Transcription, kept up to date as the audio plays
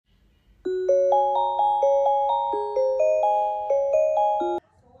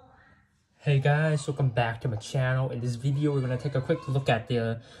Hey guys, welcome back to my channel. In this video, we're gonna take a quick look at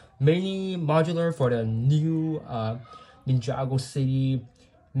the mini modular for the new Ninjago City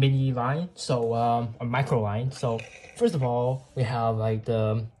mini line, a micro line. So first of all, we have like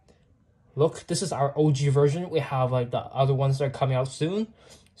the look. This is our OG version. We have like the other ones that are coming out soon.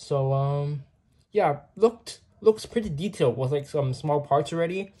 So yeah, looks pretty detailed with like some small parts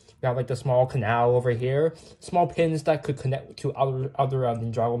already. We have like the small canal over here, small pins that could connect to other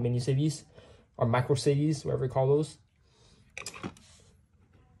Ninjago mini cities or micro cities, whatever you call those.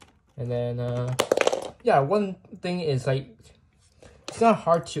 And then yeah, one thing is like it's kind of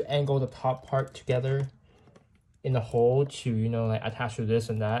hard to angle the top part together in the hole to, you know, like attach to this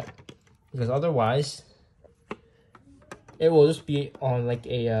and that, because otherwise it will just be on like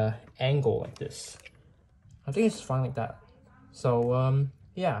a angle like this. I think it's fine like that. So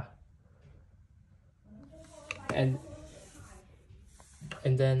yeah, and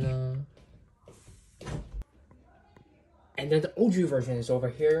then the OG version is over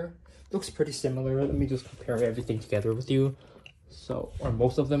here. Looks pretty similar. Let me just compare everything together with you. So, or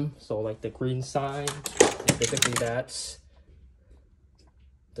most of them. So like the green side, basically that's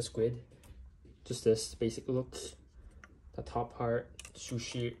the squid. Just this basic look. The top part,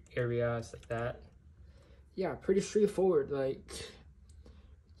 sushi area, it's like that. Yeah, pretty straightforward. Like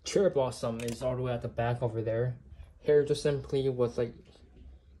cherry blossom is all the way at the back over there. Here just simply with like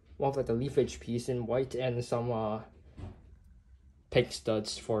one of like the leafage piece in white and some pink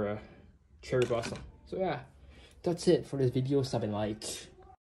studs for a cherry blossom. So yeah, that's it for this video. Something like